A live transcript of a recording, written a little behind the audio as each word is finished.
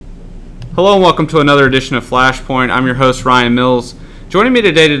Hello and welcome to another edition of Flashpoint. I'm your host, Ryan Mills. Joining me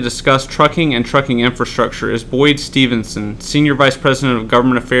today to discuss trucking and trucking infrastructure is Boyd Stephenson, Senior Vice President of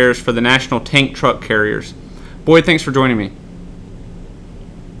Government Affairs for the National Tank Truck Carriers. Boyd, thanks for joining me.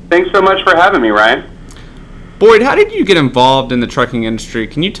 Thanks so much for having me, Ryan. Boyd, how did you get involved in the trucking industry?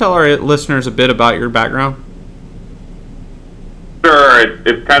 Can you tell our listeners a bit about your background? Sure.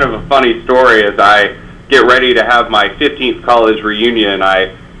 It's kind of a funny story. As I get ready to have my 15th college reunion,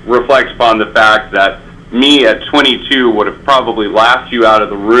 I reflect upon the fact that me at 22 would have probably laughed you out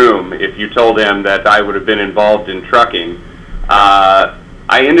of the room if you told him that I would have been involved in trucking. I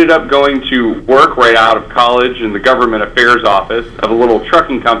ended up going to work right out of college in the government affairs office of a little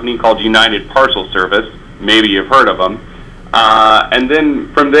trucking company called United Parcel Service. Maybe you've heard of them. And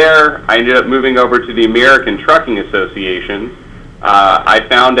then from there, I ended up moving over to the American Trucking Association. I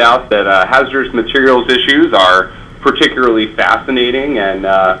found out that hazardous materials issues are particularly fascinating and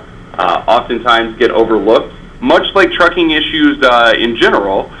oftentimes get overlooked, much like trucking issues in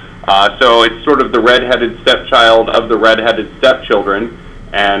general. So it's sort of the redheaded stepchild of the redheaded stepchildren.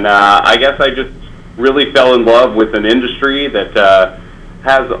 And I guess I just really fell in love with an industry that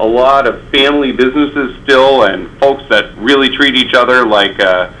has a lot of family businesses still and folks that really treat each other like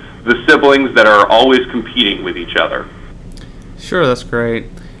the siblings that are always competing with each other. Sure, that's great.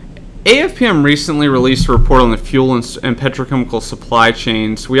 AFPM recently released a report on the fuel and petrochemical supply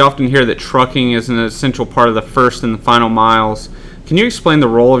chains. We often hear that trucking is an essential part of the first and the final miles. Can you explain the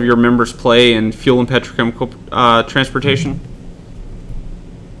role of your members play in fuel and petrochemical transportation?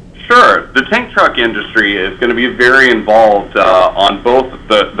 Sure. The tank truck industry is going to be very involved on both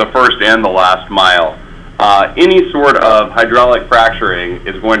the first and the last mile. Any sort of hydraulic fracturing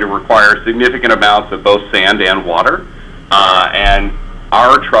is going to require significant amounts of both sand and water, and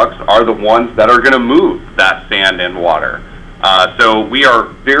our trucks are the ones that are going to move that sand and water. So we are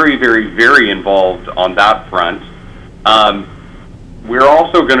very, very, very involved on that front. We're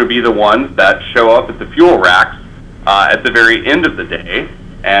also going to be the ones that show up at the fuel racks at the very end of the day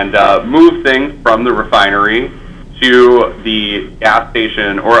and move things from the refinery to the gas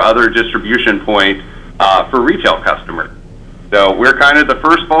station or other distribution point for retail customers. So we're kind of the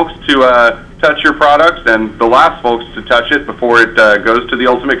first folks to touch your products and the last folks to touch it before it goes to the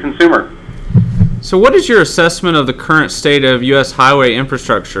ultimate consumer. So what is your assessment of the current state of U.S. highway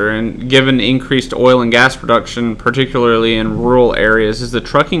infrastructure? And given increased oil and gas production, particularly in rural areas, is the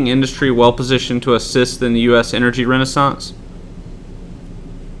trucking industry well positioned to assist in the U.S. energy renaissance?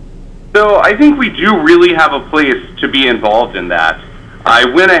 So I think we do really have a place to be involved in that. I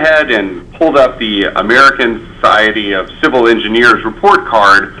went ahead and pulled up the American Society of Civil Engineers report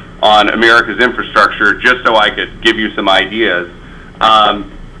card on America's infrastructure just so I could give you some ideas.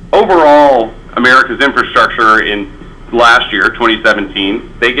 Overall, America's infrastructure in last year,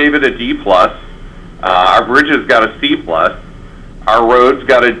 2017, they gave it a D+. Our bridges got a C+, our roads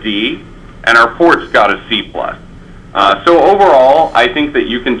got a D, and our ports got a C+. So overall, I think that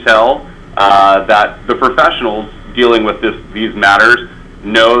you can tell that the professionals dealing with these matters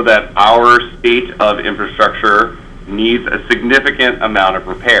know that our state of infrastructure needs a significant amount of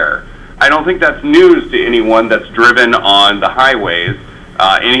repair. I don't think that's news to anyone that's driven on the highways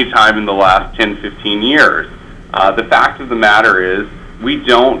anytime in the last 10, 15 years. The fact of the matter is we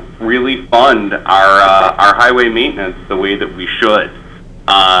don't really fund our highway maintenance the way that we should.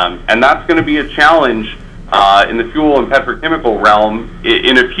 And that's going to be a challenge in the fuel and petrochemical realm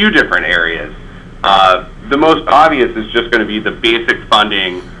in a few different areas. The most obvious is just going to be the basic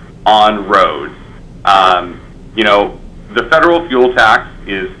funding on roads. The federal fuel tax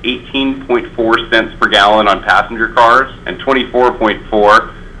is 18.4 cents per gallon on passenger cars and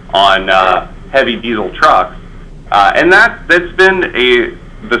 24.4 on heavy diesel trucks. And that's been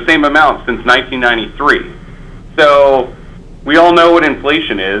the same amount since 1993. So we all know what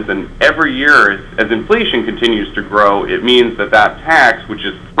inflation is, and every year as inflation continues to grow, it means that tax, which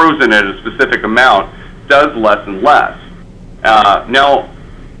is frozen at a specific amount, does less and less. Now,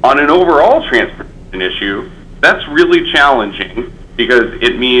 on an overall transportation issue, that's really challenging because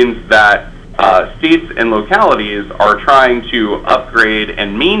it means that states and localities are trying to upgrade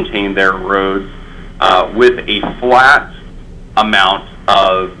and maintain their roads with a flat amount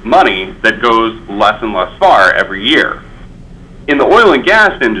of money that goes less and less far every year. In the oil and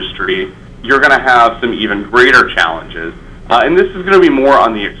gas industry, you're going to have some even greater challenges. And this is going to be more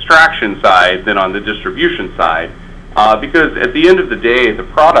on the extraction side than on the distribution side, because at the end of the day, the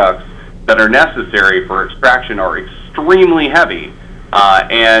products that are necessary for extraction are extremely heavy,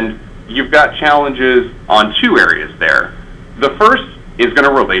 and you've got challenges on two areas there. The first is going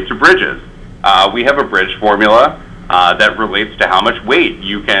to relate to bridges. We have a bridge formula that relates to how much weight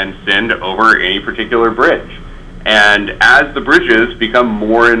you can send over any particular bridge. And as the bridges become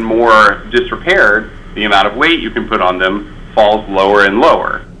more and more disrepaired, the amount of weight you can put on them falls lower and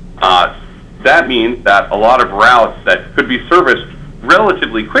lower. That means that a lot of routes that could be serviced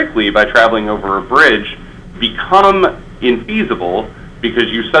relatively quickly by traveling over a bridge become infeasible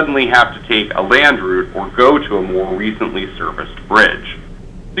because you suddenly have to take a land route or go to a more recently serviced bridge.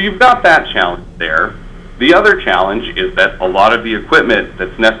 So you've got that challenge there. The other challenge is that a lot of the equipment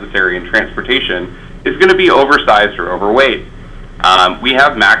that's necessary in transportation is going to be oversized or overweight. We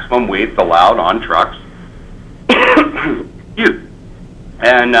have maximum weights allowed on trucks.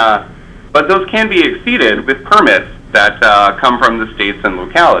 But those can be exceeded with permits that come from the states and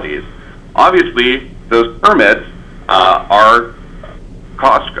localities. Obviously, those permits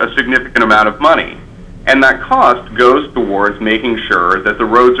cost a significant amount of money, and that cost goes towards making sure that the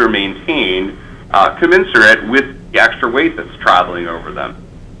roads are maintained commensurate with the extra weight that's traveling over them.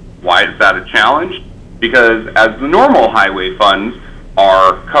 Why is that a challenge? Because as the normal highway funds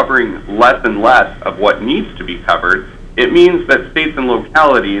are covering less and less of what needs to be covered, it means that states and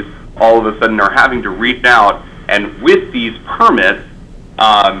localities all of a sudden are having to reach out and with these permits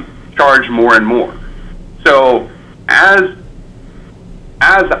charge more and more. So as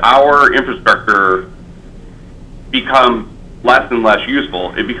our infrastructure becomes less and less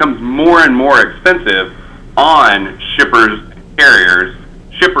useful, it becomes more and more expensive on shippers and carriers,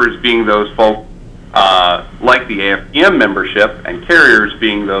 shippers being those folks like the AFPM membership and carriers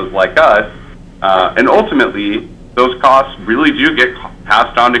being those like us, and ultimately those costs really do get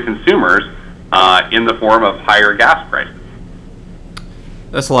passed on to consumers in the form of higher gas prices.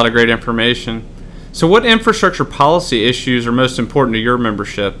 That's a lot of great information. So what infrastructure policy issues are most important to your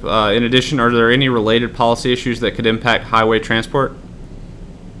membership? In addition, are there any related policy issues that could impact highway transport?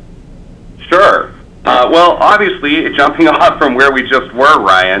 Sure. Well, obviously, jumping off from where we just were,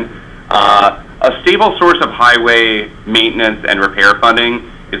 Ryan, a stable source of highway maintenance and repair funding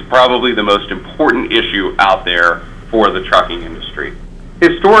is probably the most important issue out there for the trucking industry.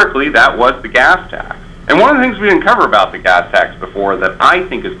 Historically, that was the gas tax. And one of the things we didn't cover about the gas tax before that I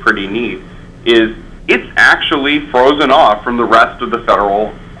think is pretty neat is it's actually frozen off from the rest of the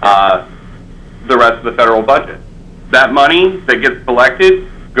federal budget. That money that gets collected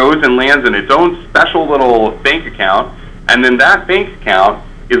goes and lands in its own special little bank account, and then that bank account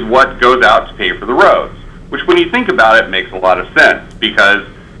is what goes out to pay for the roads, which when you think about it makes a lot of sense because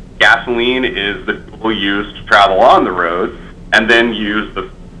gasoline is the fuel used to travel on the roads and then use the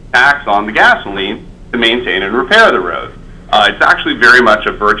tax on the gasoline to maintain and repair the roads. It's actually very much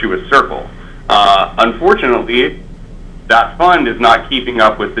a virtuous circle. Unfortunately, that fund is not keeping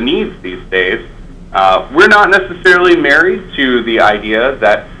up with the needs these days. We're not necessarily married to the idea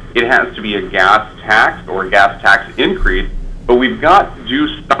that it has to be a gas tax or a gas tax increase, but we've got to do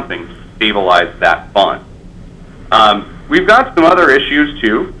something to stabilize that fund. We've got some other issues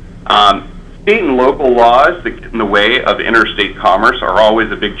too. State and local laws that get in the way of interstate commerce are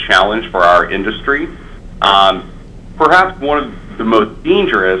always a big challenge for our industry. Perhaps one of the most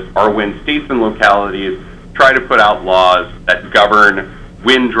dangerous are when states and localities try to put out laws that govern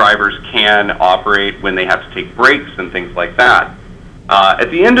when drivers can operate, when they have to take breaks and things like that.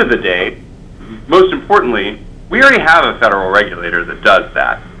 At the end of the day, most importantly, we already have a federal regulator that does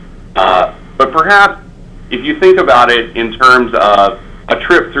that. But perhaps if you think about it in terms of a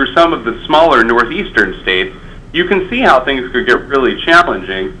trip through some of the smaller northeastern states, you can see how things could get really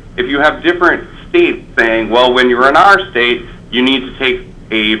challenging if you have different states saying, well, when you're in our state, you need to take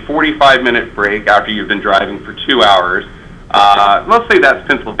a 45-minute break after you've been driving for 2 hours. Let's say that's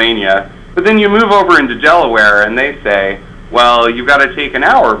Pennsylvania, but then you move over into Delaware and they say, well, you've got to take an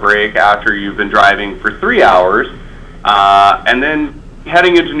hour break after you've been driving for 3 hours, and then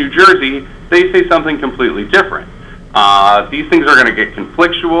heading into New Jersey, they say something completely different. These things are going to get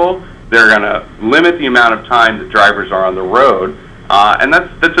conflictual. They're going to limit the amount of time that drivers are on the road, and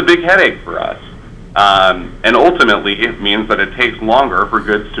that's a big headache for us. And ultimately, it means that it takes longer for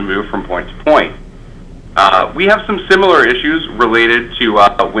goods to move from point to point. We have some similar issues related to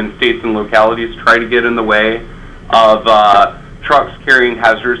when states and localities try to get in the way of trucks carrying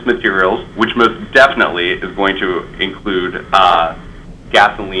hazardous materials, which most definitely is going to include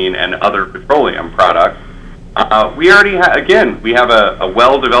gasoline and other petroleum products. We already we have a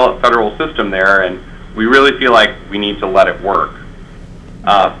well-developed federal system there, and we really feel like we need to let it work.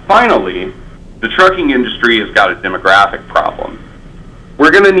 Finally, the trucking industry has got a demographic problem.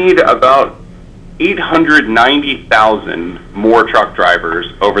 We're going to need about 890,000 more truck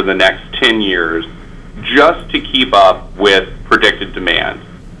drivers over the next 10 years just to keep up with predicted demand.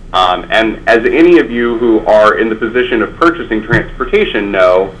 And as any of you who are in the position of purchasing transportation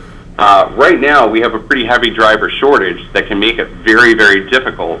know, right now we have a pretty heavy driver shortage that can make it very, very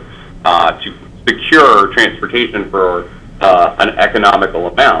difficult to secure transportation for an economical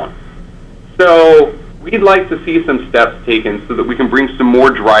amount. So we'd like to see some steps taken so that we can bring some more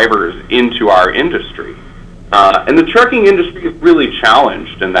drivers into our industry. And the trucking industry is really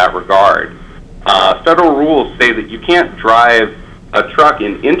challenged in that regard. Federal rules say that you can't drive a truck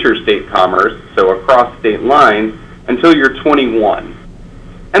in interstate commerce, so across state lines, until you're 21.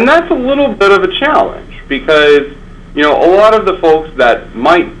 And that's a little bit of a challenge because, a lot of the folks that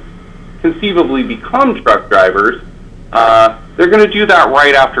might conceivably become truck drivers, they're going to do that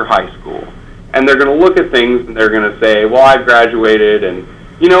right after high school. And they're going to look at things and they're going to say, well, I've graduated and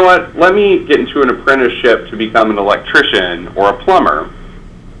you know what, let me get into an apprenticeship to become an electrician or a plumber.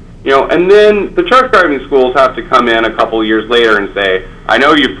 And then the truck driving schools have to come in a couple years later and say, I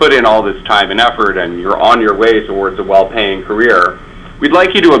know you've put in all this time and effort and you're on your way towards a well-paying career. We'd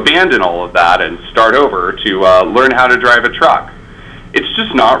like you to abandon all of that and start over to learn how to drive a truck. It's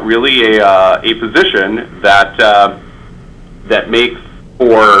just not really a position that makes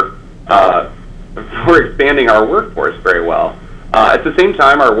for expanding our workforce very well. At the same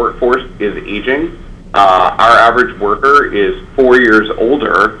time, our workforce is aging. Our average worker is 4 years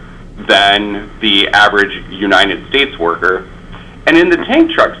older than the average United States worker. And in the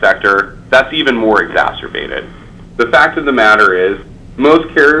tank truck sector, that's even more exacerbated. The fact of the matter is,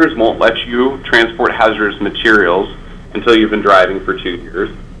 most carriers won't let you transport hazardous materials until you've been driving for 2 years.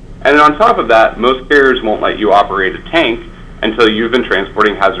 And then on top of that, most carriers won't let you operate a tank until you've been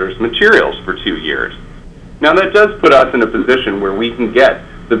transporting hazardous materials for 2 years. Now that does put us in a position where we can get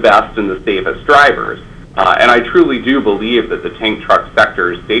the best and the safest drivers. And I truly do believe that the tank truck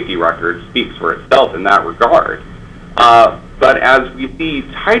sector's safety record speaks for itself in that regard. But as we see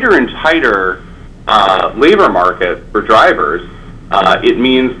tighter and tighter labor market for drivers, it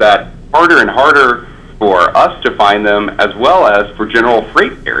means that harder and harder for us to find them as well as for general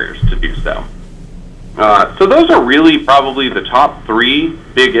freight carriers to do so. So those are really probably the top three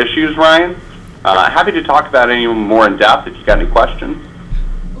big issues, Ryan. Happy to talk about any more in depth if you got any questions.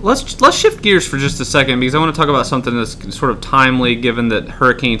 Let's shift gears for just a second because I want to talk about something that's sort of timely given that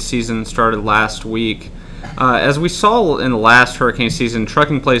hurricane season started last week. As we saw in the last hurricane season,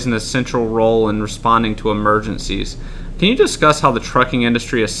 trucking plays an essential role in responding to emergencies. Can you discuss how the trucking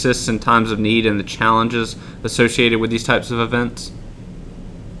industry assists in times of need and the challenges associated with these types of events?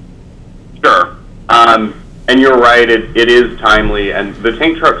 Sure. And you're right, it is timely, and the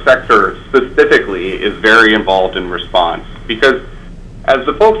tank truck sector specifically is very involved in response because as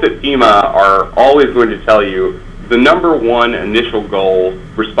the folks at FEMA are always going to tell you, the number one initial goal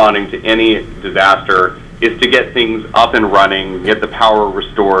responding to any disaster is to get things up and running, get the power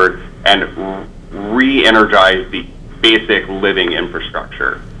restored, and re-energize the basic living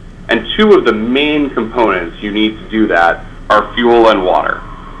infrastructure. And two of the main components you need to do that are fuel and water.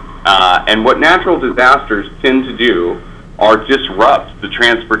 And what natural disasters tend to do are disrupt the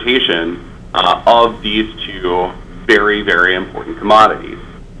transportation of these two very, very important commodities.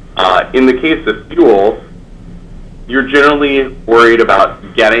 In the case of fuel, you're generally worried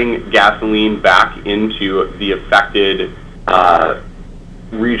about getting gasoline back into the affected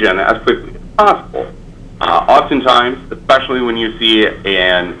region as quickly as possible. Oftentimes, especially when you see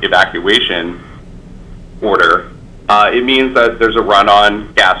an evacuation order, it means that there's a run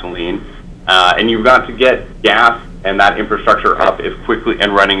on gasoline, and you've got to get gas and that infrastructure up as quickly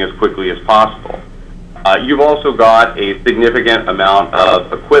and running as quickly as possible. You've also got a significant amount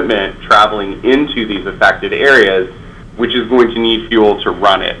of equipment traveling into these affected areas, which is going to need fuel to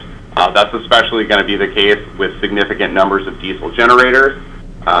run it. That's especially going to be the case with significant numbers of diesel generators,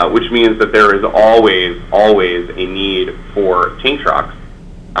 which means that there is always a need for tank trucks.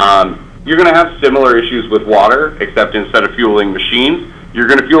 You're going to have similar issues with water, except instead of fueling machines, you're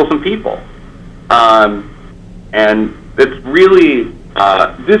going to fuel some people. And it's really,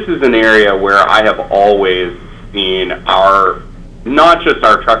 this is an area where I have always seen not just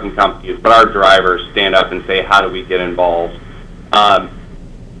our trucking companies, but our drivers stand up and say, how do we get involved?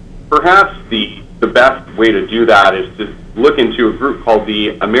 Perhaps the best way to do that is to look into a group called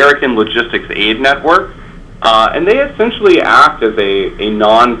the American Logistics Aid Network. And they essentially act as a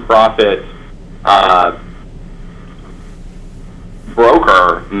non-profit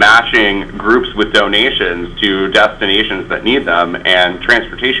broker matching groups with donations to destinations that need them and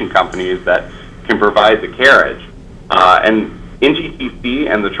transportation companies that can provide the carriage. And NTTC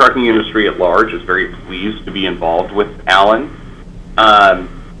and the trucking industry at large is very pleased to be involved with Allen.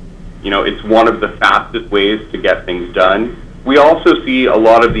 It's one of the fastest ways to get things done. We also see a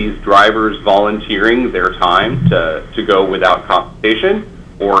lot of these drivers volunteering their time to go without compensation,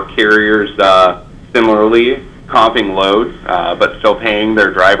 or carriers similarly comping loads but still paying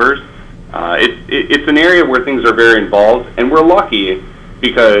their drivers. It's an area where things are very involved, and we're lucky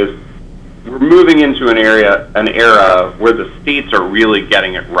because we're moving into an era where the states are really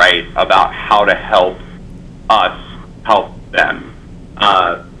getting it right about how to help us help them.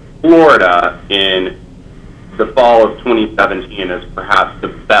 Florida in the fall of 2017 is perhaps the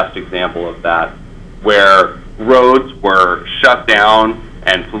best example of that, where roads were shut down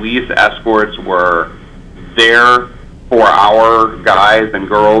and police escorts were there for our guys and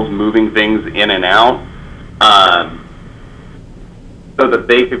girls moving things in and out, so that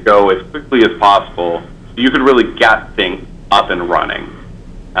they could go as quickly as possible, so you could really get things up and running.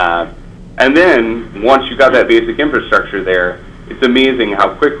 And then, once you got that basic infrastructure there, it's amazing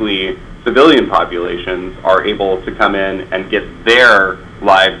how quickly civilian populations are able to come in and get their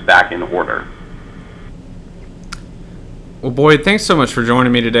lives back in order. Well, Boyd, thanks so much for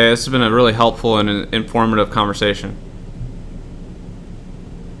joining me today. This has been a really helpful and informative conversation.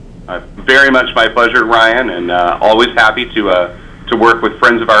 Very much my pleasure, Ryan, and always happy to work with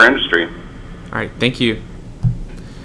friends of our industry. All right, thank you.